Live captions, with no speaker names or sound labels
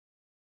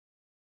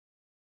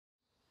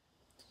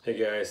Hey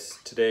guys,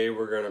 today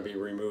we're going to be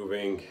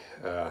removing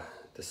the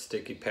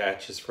sticky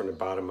patches from the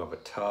bottom of a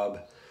tub.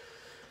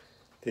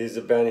 These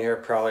have been here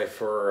probably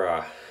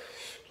for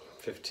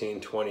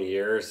 15-20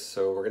 years,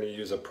 so we're going to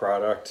use a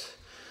product.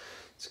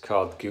 It's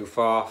called Goof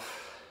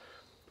Off.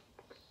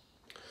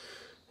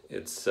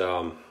 It's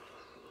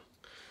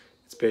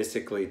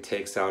basically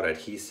takes out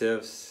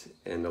adhesives,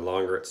 and the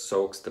longer it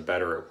soaks the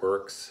better it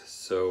works.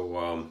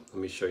 So let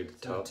me show you the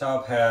tub. The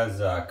tub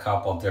has a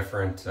couple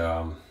different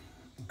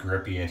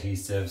grippy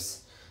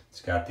adhesives. It's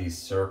got these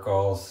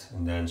circles,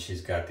 and then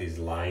she's got these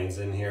lines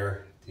in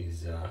here,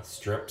 these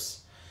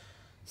strips.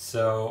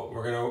 So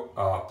we're going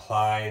to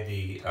apply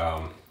the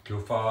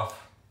Goof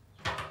Off.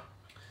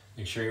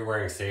 Make sure you're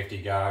wearing safety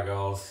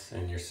goggles,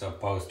 and you're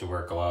supposed to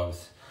wear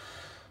gloves.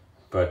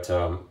 But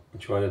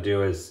what you want to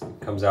do is, it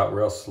comes out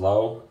real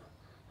slow.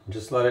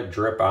 Just let it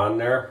drip on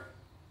there.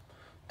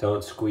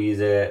 Don't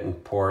squeeze it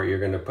and pour it. You're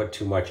going to put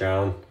too much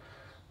on.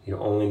 You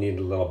only need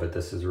a little bit.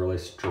 This is really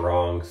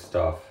strong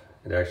stuff.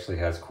 It actually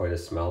has quite a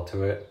smell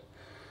to it.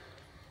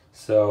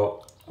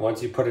 So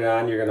once you put it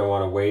on, you're going to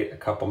want to wait a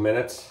couple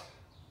minutes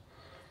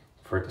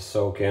for it to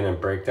soak in and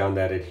break down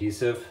that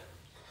adhesive.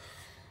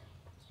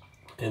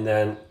 And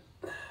then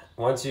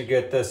once you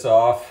get this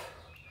off,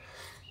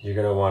 you're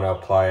going to want to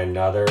apply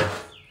another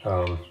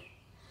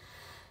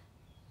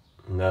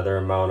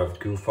amount of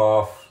Goof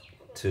Off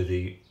to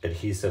the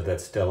adhesive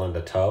that's still in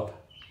the tub.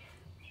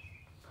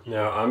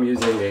 Now I'm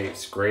using a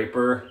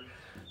scraper,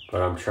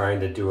 but I'm trying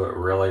to do it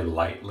really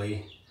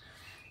lightly.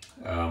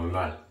 I'm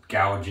not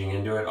gouging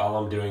into it. All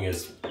I'm doing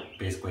is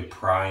basically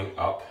prying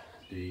up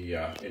the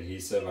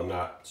adhesive. I'm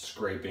not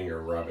scraping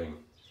or rubbing.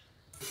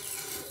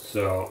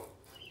 So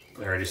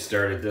I already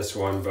started this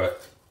one,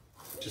 but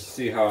just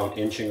see how I'm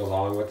inching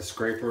along with the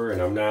scraper, and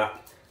I'm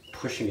not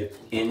pushing it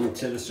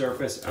into the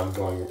surface. I'm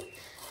going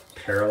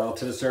parallel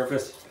to the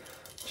surface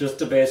just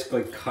to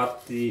basically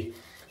cut the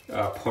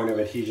point of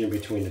adhesion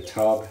between the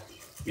tub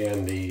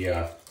and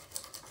the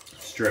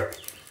strip.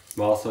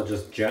 I'm also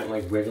just gently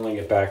wiggling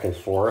it back and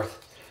forth.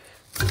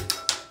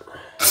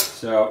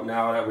 So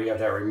now that we have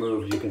that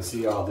removed, you can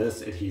see all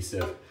this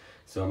adhesive.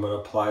 So I'm going to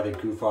apply the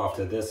Goof Off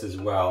to this as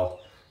well,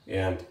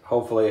 and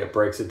hopefully it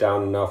breaks it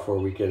down enough where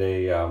we get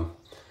a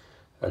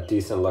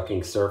decent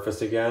looking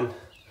surface again.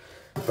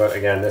 But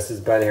again, this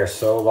has been here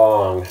so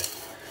long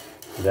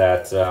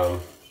that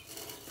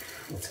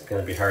it's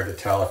going to be hard to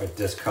tell if it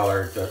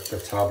discolored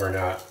the tub or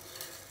not.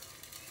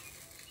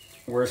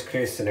 Worst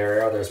case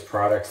scenario, there's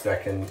products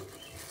that can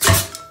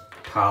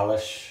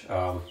polish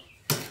a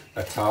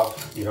tub.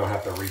 You don't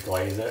have to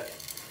reglaze it.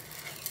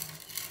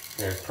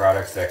 There's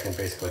products that can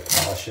basically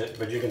polish it,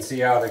 but you can see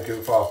how the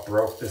Goof Off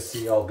broke the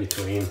seal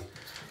between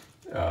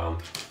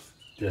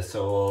this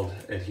old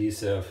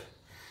adhesive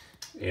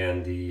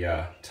and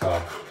the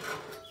tub.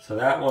 So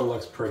that one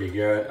looks pretty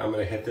good. I'm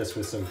going to hit this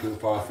with some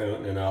Goof Off in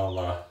it, and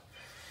I'll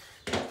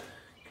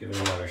give it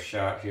another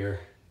shot here.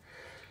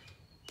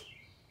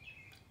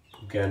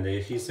 Again, the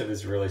adhesive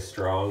is really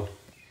strong.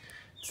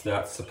 It's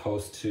not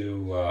supposed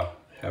to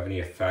have any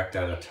effect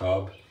on a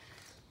tub,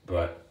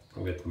 but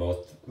with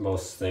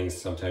most things,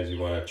 sometimes you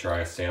want to try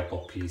a sample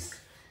piece,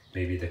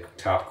 maybe the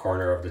top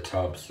corner of the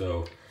tub,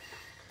 so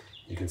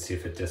you can see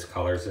if it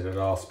discolors it at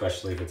all,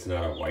 especially if it's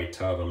not a white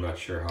tub. I'm not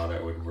sure how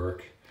that would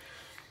work.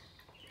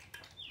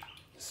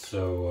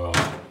 So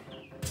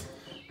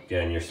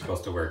again, you're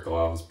supposed to wear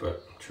gloves,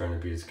 but I'm trying to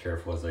be as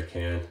careful as I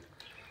can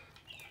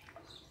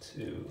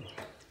to.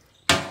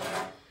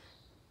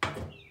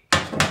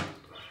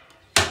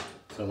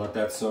 So let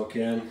that soak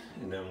in,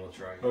 and then we'll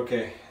try.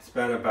 Okay, it's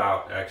been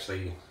about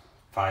actually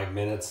 5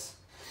 minutes.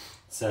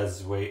 It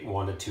says wait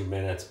 1 to 2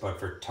 minutes, but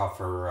for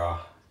tougher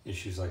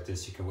issues like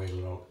this, you can wait a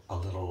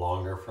little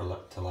longer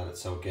to let it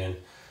soak in.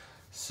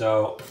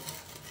 So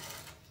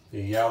the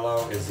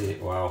yellow is the,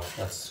 wow,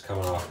 that's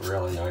coming off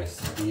really nice.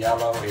 The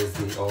yellow is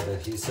the old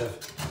adhesive.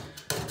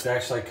 It's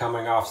actually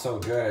coming off so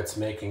good, it's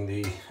making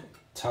the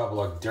tub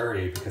look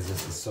dirty because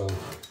this is so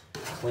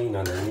clean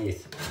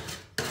underneath.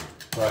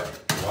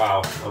 But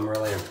wow, I'm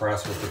really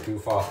impressed with the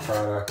Goof Off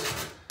product.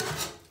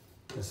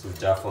 This is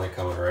definitely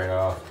coming right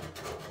off.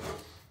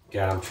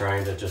 Again, I'm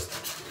trying to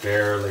just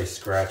barely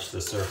scratch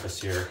the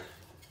surface here.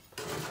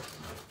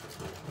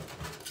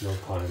 No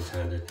pun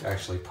intended.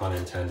 Actually, pun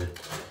intended.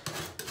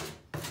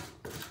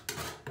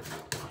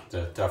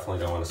 Definitely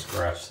don't want to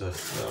scratch this.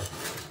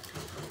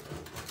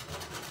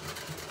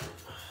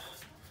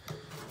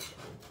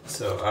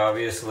 So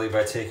obviously,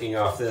 by taking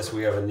off this,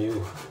 we have a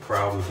new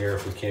problem here.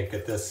 If we can't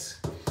get this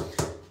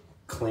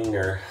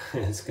cleaner,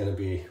 it's going to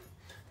be a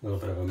little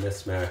bit of a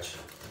mismatch.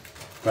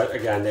 But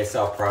again, they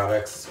sell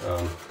products.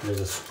 There's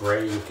a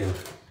spray you can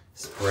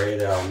spray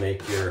that'll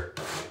make your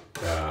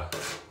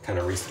kind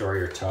of restore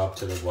your tub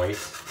to the white.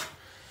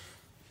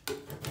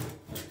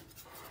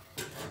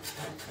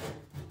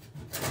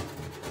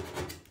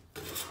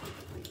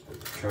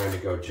 Trying to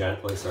go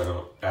gently so I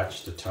don't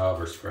etch the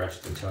tub or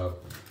scratch the tub.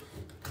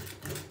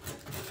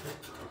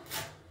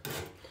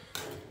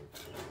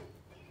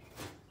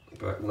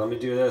 But let me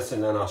do this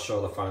and then I'll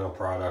show the final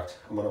product.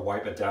 I'm going to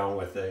wipe it down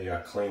with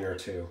a cleaner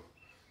too.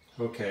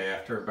 Okay,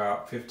 after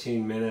about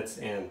 15 minutes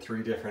and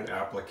 3 different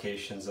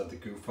applications of the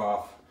goof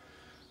off,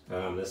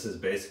 this is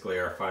basically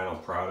our final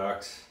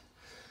product.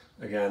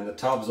 Again, the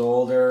tub's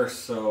older,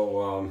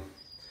 so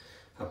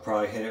I'll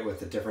probably hit it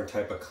with a different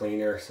type of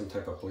cleaner, some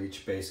type of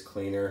bleach-based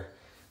cleaner,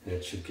 and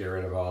it should get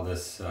rid of all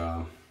this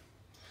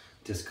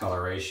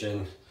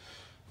discoloration.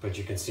 But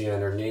you can see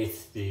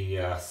underneath the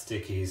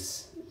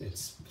stickies,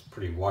 it's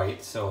pretty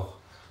white, so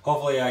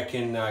hopefully I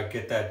can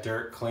get that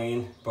dirt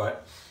clean.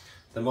 But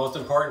the most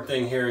important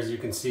thing here is you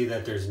can see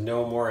that there's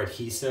no more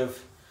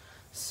adhesive.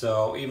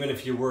 So even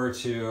if you were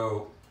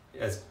to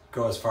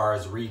go as far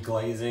as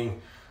reglazing,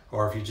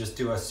 or if you just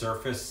do a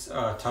surface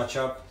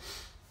touch-up,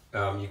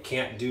 you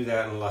can't do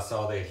that unless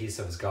all the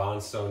adhesive's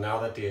gone. So now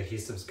that the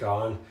adhesive's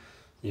gone,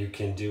 you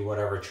can do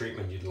whatever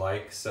treatment you'd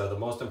like. So the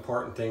most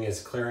important thing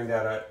is clearing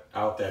that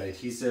out, that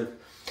adhesive,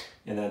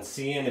 and then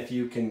seeing if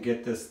you can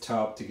get this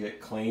tub to get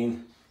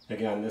clean.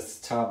 Again, this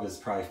tub is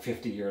probably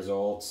 50 years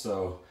old,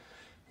 so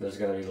there's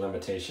going to be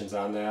limitations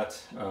on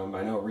that.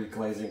 I know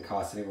reglazing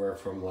costs anywhere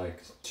from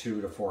like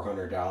 $200 to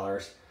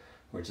 $400,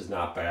 which is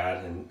not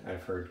bad, and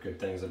I've heard good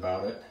things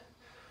about it.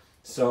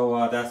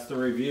 So that's the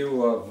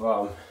review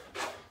of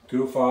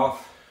goof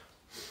off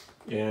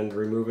and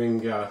removing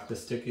the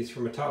stickies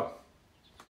from a tub.